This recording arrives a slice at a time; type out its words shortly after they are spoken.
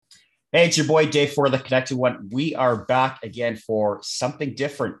Hey, it's your boy Dave for the Connected One. We are back again for something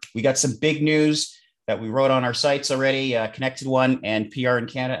different. We got some big news that we wrote on our sites already, Connected One and PR in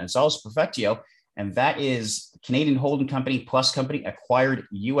Canada, and it's also Perfectio. And that is Canadian holding company Plus Company acquired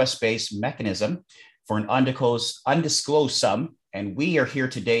US-based Mekanism for an undisclosed sum. And we are here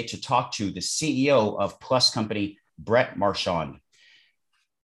today to talk to the CEO of Plus Company, Brett Marchand.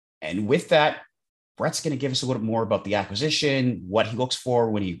 And with that, Brett's going to give us a little more about the acquisition, what he looks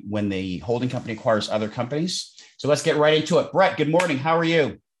for when the holding company acquires other companies. So let's get right into it. Brett, good morning. How are you?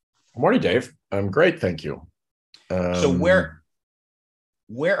 Good morning, Dave. I'm great, thank you. So where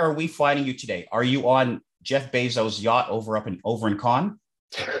are we finding you today? Are you on Jeff Bezos' yacht over in Cannes?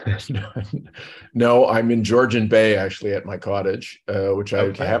 No, I'm in Georgian Bay actually at my cottage, which I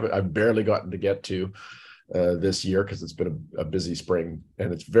Okay. haven't. I've barely gotten to get to this year because it's been a busy spring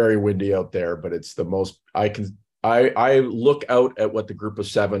and it's very windy out there. But it's the most I can. I look out at what the group of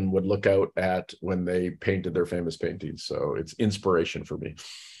seven would look out at when they painted their famous paintings. So it's inspiration for me.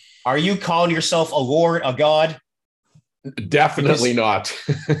 Are you calling yourself a lord, a god? Definitely Because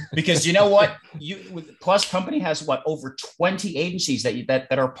not. because you know what, you Plus Company has what over 20 agencies that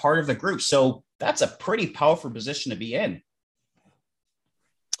are part of the group. So that's a pretty powerful position to be in.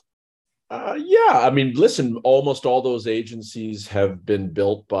 Yeah, I mean, listen, almost all those agencies have been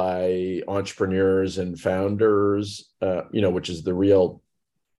built by entrepreneurs and founders, which is the real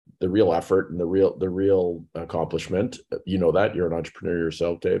effort and the real accomplishment. You know that you're an entrepreneur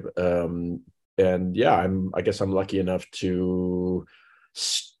yourself, Dave. And yeah, I guess I'm lucky enough to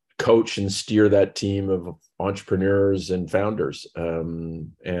coach and steer that team of entrepreneurs and founders.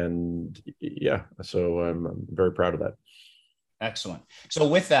 And yeah, so I'm very proud of that. Excellent. So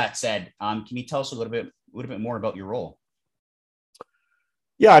with that said, can you tell us a little bit more about your role?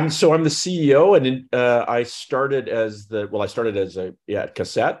 Yeah, I'm the CEO, and I started at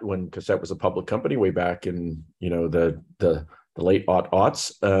Cassette when Cassette was a public company way back in the late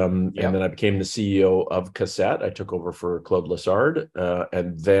aughts, and then Yep. I became the CEO of Cassette. I took over for Claude Lassard,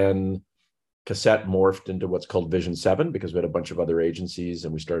 and then Cassette morphed into what's called Vision 7 because we had a bunch of other agencies,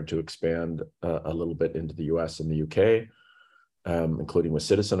 and we started to expand a little bit into the US and the UK, including with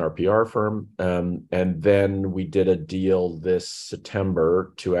Citizen, our PR firm. And then we did a deal this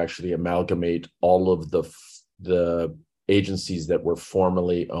September to actually amalgamate all of the agencies that were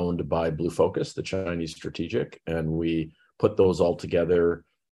formerly owned by Blue Focus, the Chinese strategic, and we put those all together.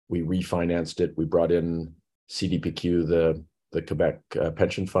 We refinanced it. We brought in CDPQ, the Quebec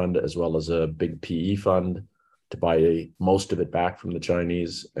pension fund, as well as a big PE fund to buy most of it back from the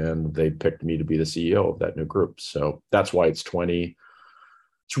Chinese, and they picked me to be the CEO of that new group. So that's why it's 20.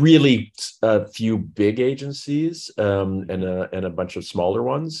 It's really a few big agencies, and a bunch of smaller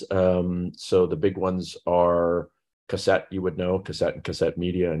ones. So the big ones are Cassette, you would know, Cassette and Cassette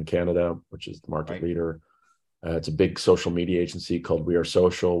Media in Canada, which is the market Right. leader. It's a big social media agency called We Are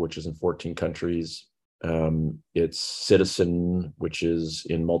Social, which is in 14 countries. It's Citizen, which is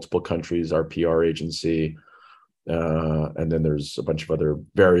in multiple countries, our PR agency. And then there's a bunch of other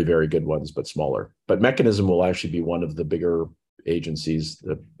very, very good ones, but smaller. But Mekanism will actually be one of the bigger agencies,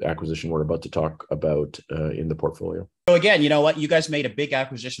 the acquisition we're about to talk about in the portfolio. So again, you know what? You guys made a big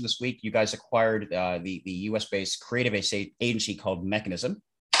acquisition this week. You guys acquired the US-based creative agency called Mekanism.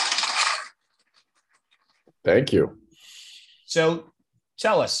 Thank you. So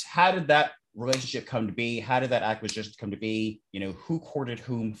tell us, how did that relationship come to be? How did that acquisition come to be? Who courted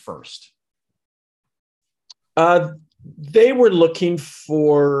whom first? Uh, they were looking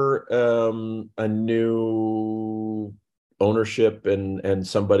for a new ownership and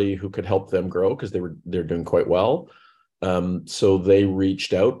somebody who could help them grow because they're doing quite well. So they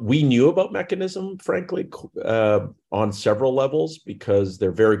reached out. We knew about Mekanism, frankly, on several levels because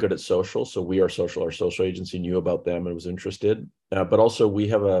they're very good at social. So We Are Social, our social agency, knew about them and was interested. But also we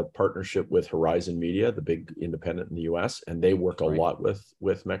have a partnership with Horizon Media, the big independent in the US, and they work a Right. lot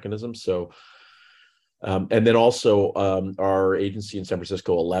with Mekanism. So and then also our agency in San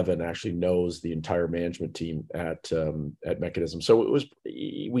Francisco, 11, actually knows the entire management team at Mekanism. So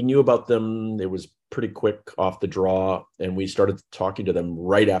we knew about them. It was pretty quick off the draw, and we started talking to them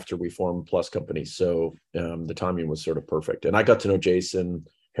right after we formed Plus Company. So the timing was sort of perfect. And I got to know Jason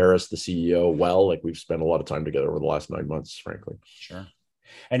Harris, the CEO, well. Like we've spent a lot of time together over the last 9 months, frankly. Sure.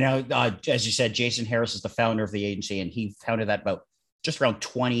 And now, as you said, Jason Harris is the founder of the agency, and he founded that about just around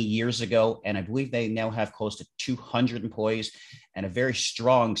 20 years ago. And I believe they now have close to 200 employees and a very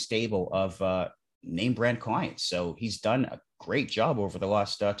strong stable of name brand clients. So he's done a great job over the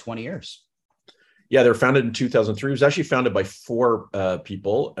last 20 years. Yeah, they were founded in 2003. It was actually founded by four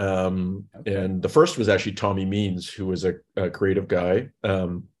people. Okay. And the first was actually Tommy Means, who was a creative guy.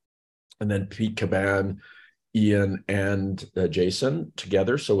 and then Pete Caban, Ian, and Jason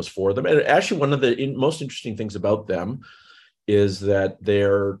together. So it was 4 of them. And actually, one of the most interesting things about them is that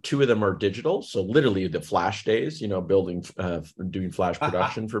 2 of them are digital. So literally the flash days, building, doing flash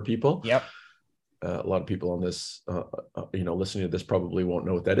production for people. Yep. A lot of people on this, listening to this probably won't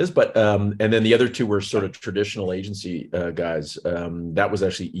know what that is. But and then the other 2 were sort of traditional agency guys. That was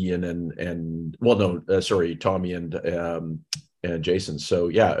actually Ian Tommy and Jason. So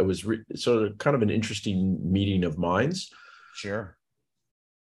yeah, it was sort of kind of an interesting meeting of minds. Sure.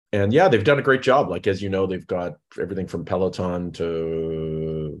 And yeah, they've done a great job. Like, as you know, they've got everything from Peloton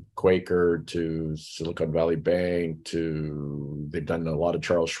to Quaker to Silicon Valley Bank they've done a lot of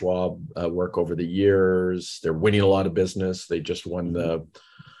Charles Schwab work over the years. They're winning a lot of business. They just won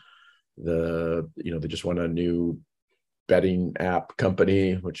they just won a new betting app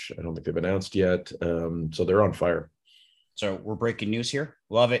company, which I don't think they've announced yet. So they're on fire. So we're breaking news here.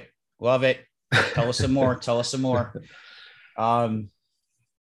 Love it. Love it. Tell us some more. Tell us some more.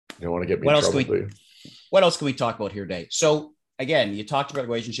 You don't want to get me in trouble. What else can we talk about here today? So again, you talked about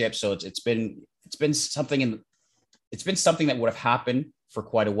relationships. So it's been something that would have happened for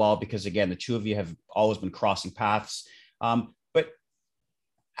quite a while, because again, the 2 of you have always been crossing paths. But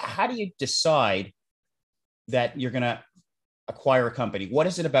how do you decide that you're going to acquire a company? What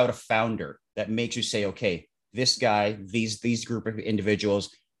is it about a founder that makes you say, okay, this guy, these group of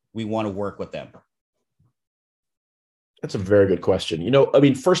individuals, we want to work with them? That's a very good question.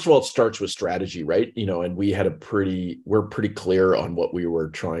 First of all, it starts with strategy, right? And we're pretty clear on what we were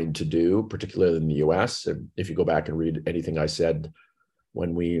trying to do, particularly in the US. And if you go back and read anything I said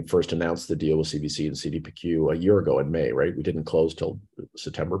when we first announced the deal with CVC and CDPQ a year ago in May, right? We didn't close till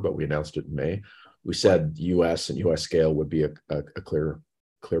September, but we announced it in May. We said US and US scale would be a clear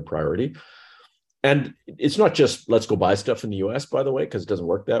priority. And it's not just let's go buy stuff in the US, by the way, because it doesn't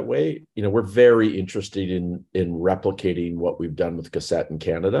work that way. We're very interested in replicating what we've done with Cassette in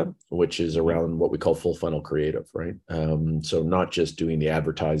Canada, which is around what we call full funnel creative, right? So not just doing the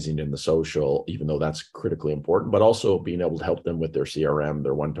advertising and the social, even though that's critically important, but also being able to help them with their CRM,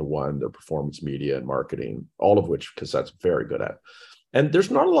 their one-to-one, their performance media and marketing, all of which Cassette's very good at. And there's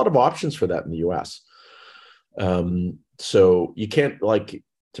not a lot of options for that in the US. So you can't,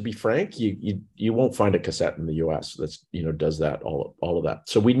 to be frank, you won't find a Cassette in the US that's does that all of that.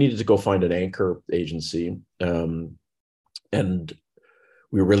 So we needed to go find an anchor agency, and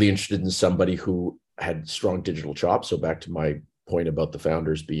we were really interested in somebody who had strong digital chops. So back to my point about the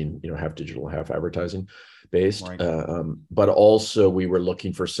founders being half digital, half advertising based, Right. But also we were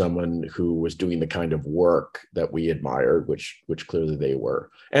looking for someone who was doing the kind of work that we admired, which clearly they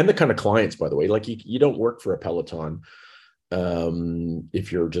were, and the kind of clients, by the way. Like you don't work for a Peloton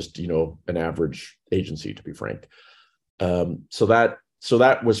if you're just an average agency, to be frank. So that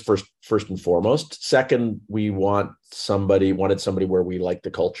was first and foremost. Second, we wanted somebody where we like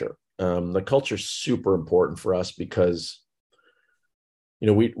the culture. The culture is super important for us because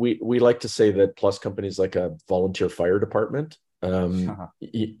we like to say that Plus Company is like a volunteer fire department.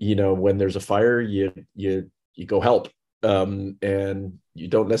 When there's a fire, you go help. And you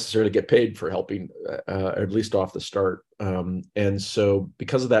don't necessarily get paid for helping, at least off the start. And so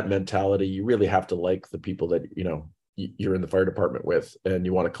because of that mentality, you really have to like the people that, you're in the fire department with, and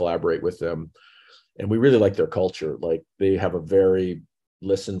you want to collaborate with them. And we really like their culture. Like they have a very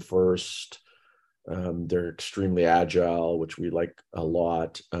listen first. They're extremely agile, which we like a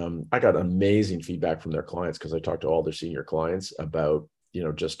lot. I got amazing feedback from their clients because I talked to all their senior clients about,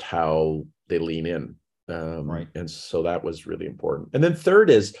 just how they lean in. Right. And so that was really important. And then third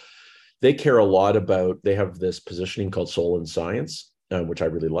is they care a lot about, they have this positioning called soul and science, which I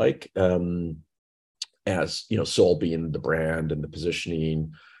really like, as, soul being the brand and the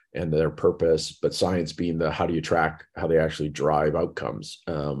positioning and their purpose, but science being the, how do you track how they actually drive outcomes,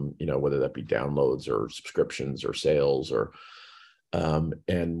 whether that be downloads or subscriptions or sales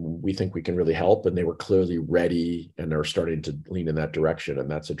and we think we can really help. And they were clearly ready and they're starting to lean in that direction. And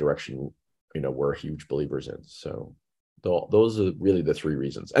that's a direction we're huge believers in. So those are really the 3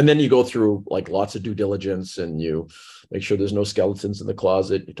 reasons. And then you go through like lots of due diligence and you make sure there's no skeletons in the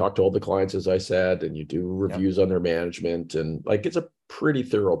closet. You talk to all the clients, as I said, and you do reviews on their management, and like it's a pretty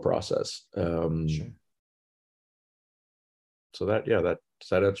thorough process. Sure. So does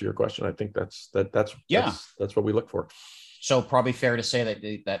that answer your question? I think that's what we look for. So probably fair to say that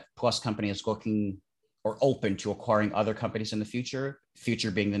that Plus Company is looking or open to acquiring other companies in the future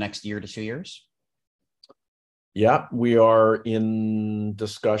being the next year to 2 years? Yeah, we are in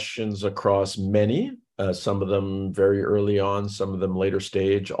discussions across many, some of them very early on, some of them later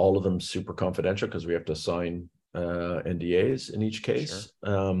stage, all of them super confidential because we have to sign NDAs in each case.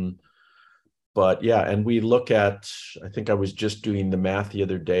 Sure. But yeah, and we look at, I think I was just doing the math the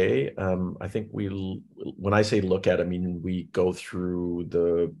other day. I think when I say look at, I mean, we go through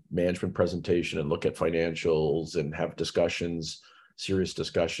the management presentation and look at financials and have discussions, serious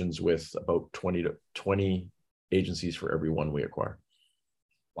discussions with about 20 agencies for every one we acquire.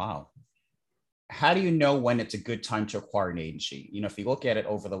 Wow. How do you know when it's a good time to acquire an agency? If you look at it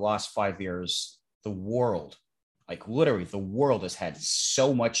over the last 5 years, the world, like literally the world has had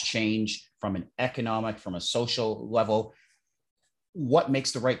so much change from an economic, from a social level. What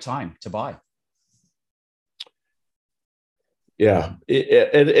makes the right time to buy? Yeah,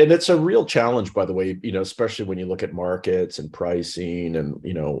 and it's a real challenge, by the way, especially when you look at markets and pricing and,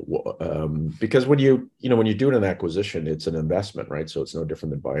 because when you do an acquisition, it's an investment, right? So it's no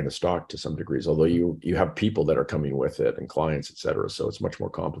different than buying a stock to some degrees, although you have people that are coming with it and clients, et cetera. So it's much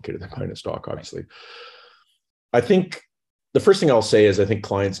more complicated than buying a stock, obviously. I think the first thing I'll say is I think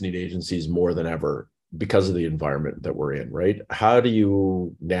clients need agencies more than ever because of the environment that we're in, right? How do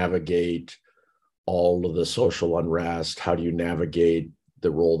you navigate all of the social unrest? How do you navigate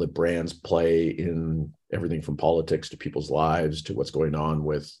the role that brands play in everything from politics to people's lives to what's going on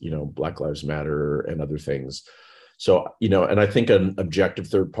with, Black Lives Matter and other things? So, and I think an objective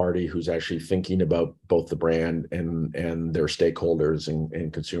third party who's actually thinking about both the brand and their stakeholders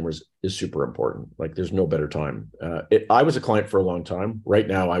and consumers is super important. Like there's no better time. I was a client for a long time. Right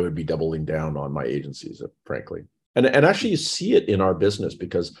now, I would be doubling down on my agencies, frankly. And actually, you see it in our business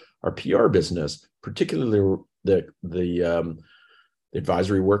because our PR business, particularly the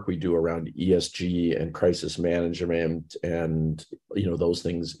advisory work we do around ESG and crisis management and those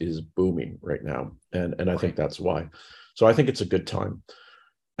things is booming right now, and I think that's why. So I think it's a good time.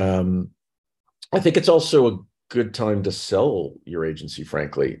 I think it's also a good time to sell your agency,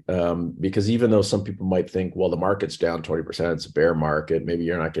 frankly, because even though some people might think, well, the market's down 20%, it's a bear market, maybe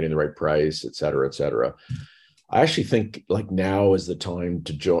you're not getting the right price, et cetera, et cetera. I actually think like now is the time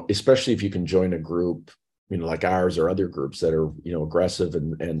to join, especially if you can join a group, like ours or other groups that are, aggressive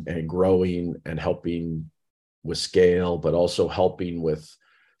and growing and helping with scale, but also helping with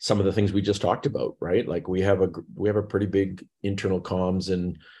some of the things we just talked about, right? Like we have a pretty big internal comms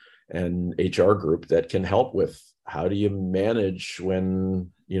and HR group that can help with how do you manage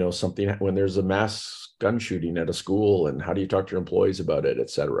when, when there's a mass gun shooting at a school, and how do you talk to your employees about it, et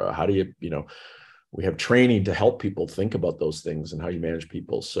cetera? How do you, we have training to help people think about those things and how you manage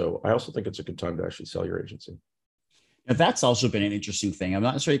people. So I also think it's a good time to actually sell your agency. Now, that's also been an interesting thing. I'm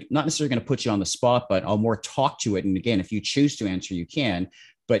not necessarily going to put you on the spot, but I'll more talk to it. And again, if you choose to answer, you can.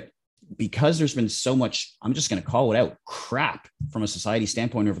 But because there's been so much, I'm just going to call it out, crap from a society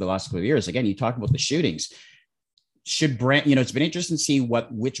standpoint over the last couple of years. Again, you talk about the shootings. Should brand, it's been interesting to see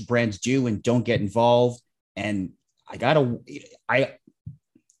which brands do and don't get involved. And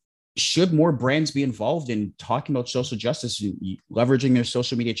should more brands be involved in talking about social justice and leveraging their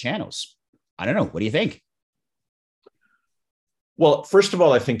social media channels? I don't know. What do you think? Well, first of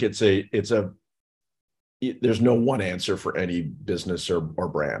all, I think there's no one answer for any business or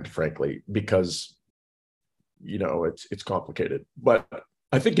brand, frankly, because, it's complicated. But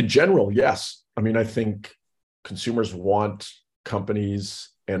I think in general, yes. I mean, I think consumers want companies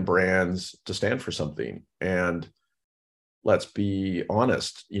and brands to stand for something. And let's be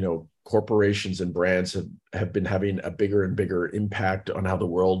honest, corporations and brands have been having a bigger and bigger impact on how the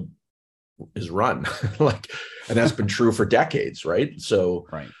world is run. And that's been true for decades, right? So,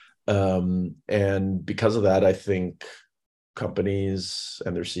 right. And because of that, I think companies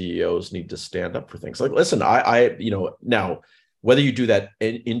and their CEOs need to stand up for things. Like, listen, now, whether you do that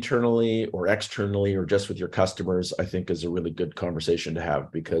internally or externally or just with your customers, I think is a really good conversation to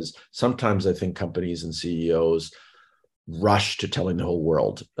have, because sometimes I think companies and CEOs rush to telling the whole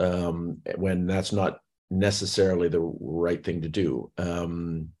world when that's not necessarily the right thing to do,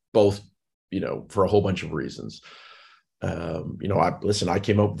 both, for a whole bunch of reasons. I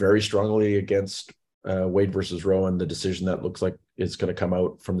came out very strongly against Wade versus Roe and the decision that looks like it's going to come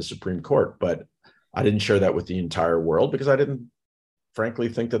out from the Supreme Court, but I didn't share that with the entire world because I didn't frankly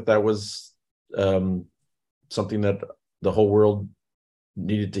think that was something that the whole world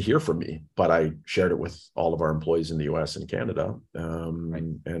needed to hear from me, but I shared it with all of our employees in the US and Canada. Right.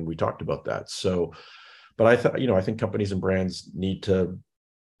 And we talked about that. So, but I think companies and brands need to,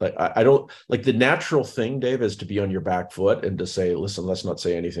 I don't like the natural thing, Dave, is to be on your back foot and to say, listen, let's not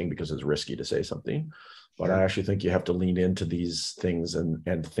say anything because it's risky to say something. But sure. I actually think you have to lean into these things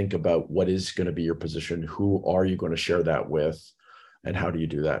and think about what is going to be your position. Who are you going to share that with? And how do you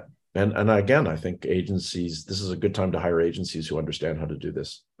do that? And again, I think agencies, this is a good time to hire agencies who understand how to do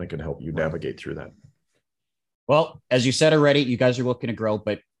this and can help you navigate through that. Well, as you said already, you guys are looking to grow,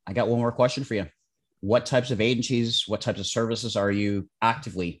 but I got one more question for you. What types of agencies, what types of services are you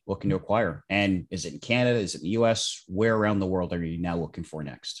actively looking to acquire? And is it in Canada? Is it in the US? Where around the world are you now looking for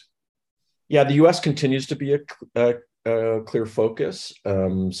next? Yeah, the US continues to be a clear focus.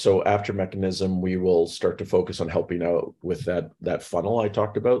 So after Mekanism, we will start to focus on helping out with that funnel I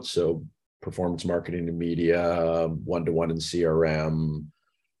talked about. So performance marketing and media, one-to-one and CRM.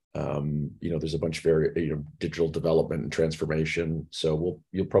 There's a bunch of digital development and transformation. So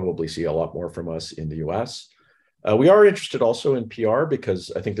you'll probably see a lot more from us in the US. We are interested also in PR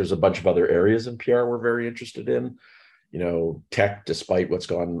because I think there's a bunch of other areas in PR we're very interested in. Tech, despite what's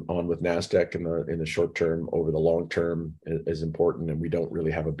gone on with NASDAQ in the short term, over the long term is important. And we don't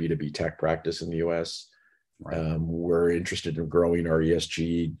really have a B2B tech practice in the US. Right. We're interested in growing our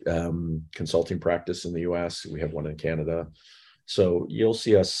ESG consulting practice in the US. We have one in Canada. So you'll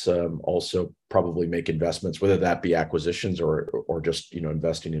see us also probably make investments, whether that be acquisitions or just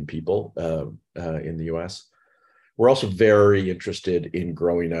investing in people in the US. We're also very interested in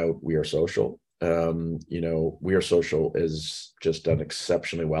growing out We Are Social. We Are Social is just done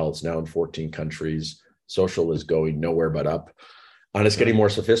exceptionally well. It's now in 14 countries. Social is going nowhere but up. And it's getting more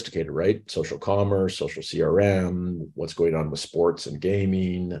sophisticated, right? Social commerce, social CRM, what's going on with sports and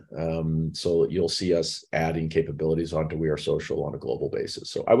gaming. So you'll see us adding capabilities onto We Are Social on a global basis.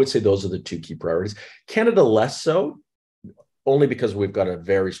 So I would say those are the two key priorities. Canada less so, only because we've got a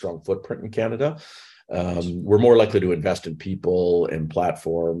very strong footprint in Canada. We're more likely to invest in people and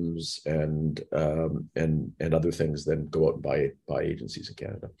platforms and other things than go out and buy agencies in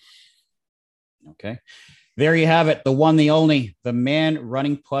Canada. Okay. There you have it. The one, the only, the man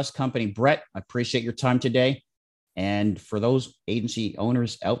running Plus Company. Brett, I appreciate your time today. And for those agency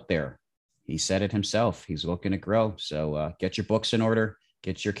owners out there, he said it himself. He's looking to grow. So get your books in order,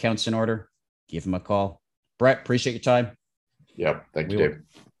 get your accounts in order, give him a call. Brett, appreciate your time. Yeah. Thank you, Dave.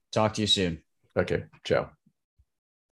 Talk to you soon. Okay. Ciao.